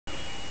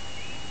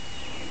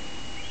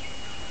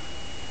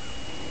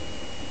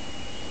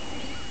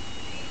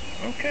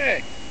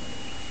Okay,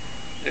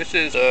 this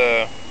is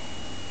a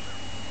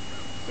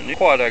new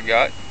quad I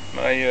got.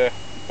 My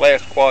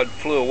last quad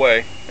flew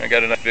away. I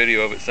got a nice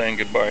video of it saying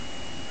goodbye.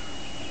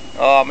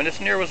 And this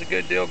near was a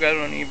good deal. Got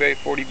it on eBay,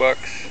 40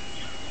 bucks.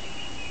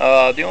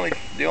 The only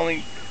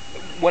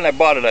when I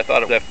bought it, I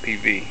thought it was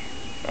FPV.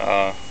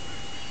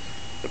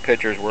 The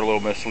pictures were a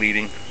little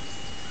misleading,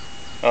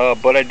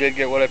 but I did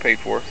get what I paid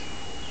for.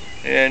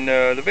 And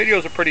the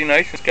videos are pretty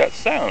nice. It's got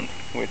sound,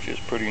 which is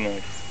pretty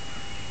nice.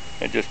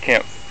 I just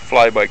can't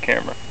fly by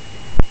camera.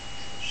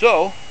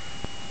 So,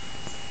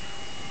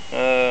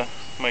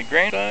 my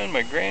grandson,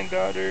 my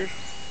granddaughters,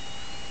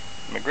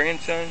 my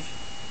grandsons,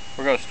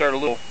 we're going to start a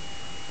little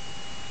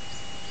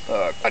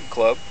quad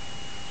club.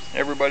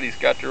 Everybody's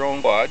got their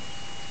own quad.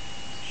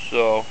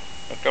 So,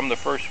 I'm the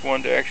first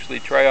one to actually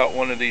try out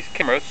one of these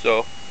cameras.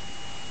 So,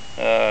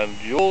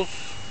 Jules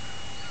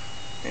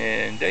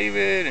and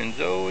David and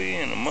Zoe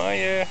and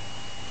Amaya,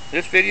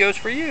 this video is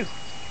for you.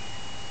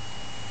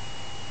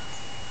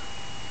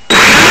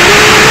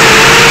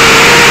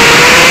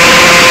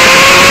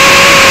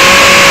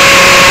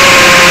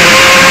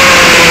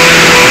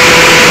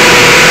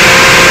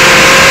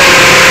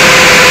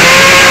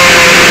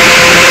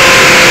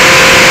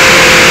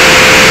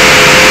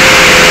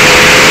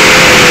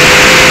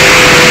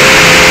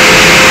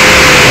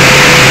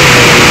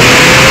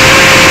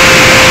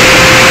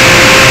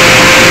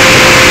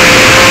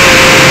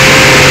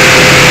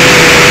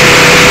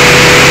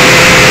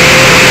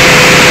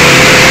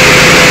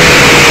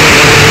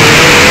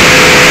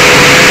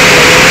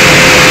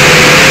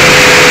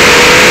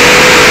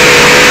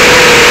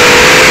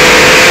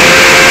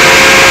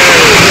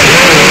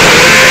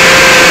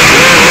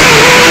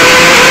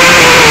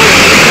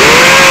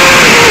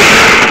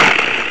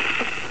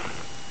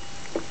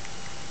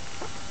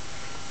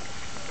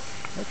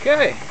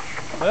 Okay,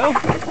 well,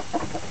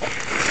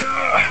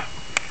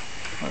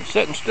 I'm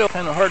sitting still,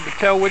 kind of hard to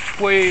tell which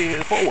way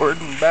is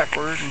forward and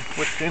backward and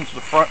which end's the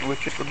front and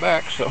which is the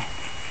back, so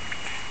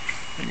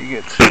when you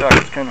get stuck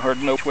it's kind of hard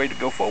to know which way to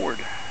go forward.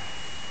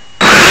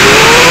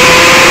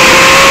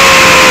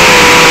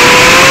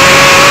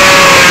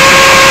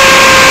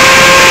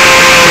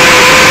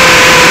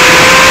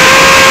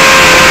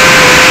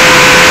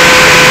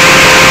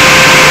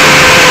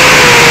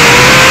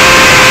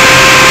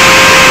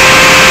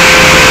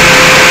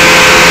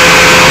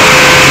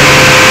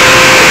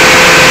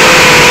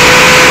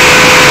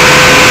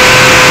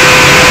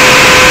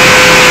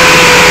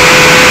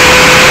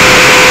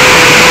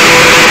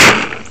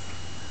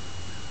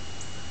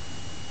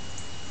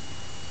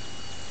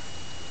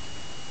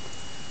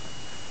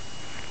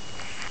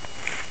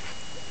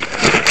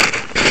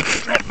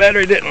 That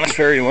battery didn't last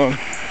very long.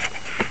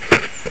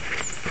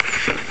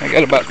 I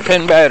got about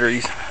 10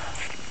 batteries,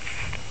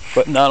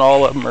 but not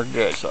all of them are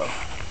good. So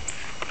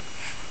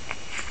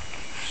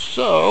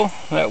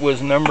that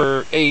was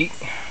number 8.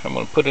 I'm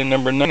going to put in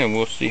number 9 and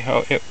we'll see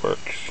how it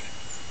works.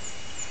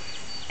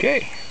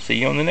 Okay, see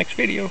you on the next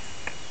video.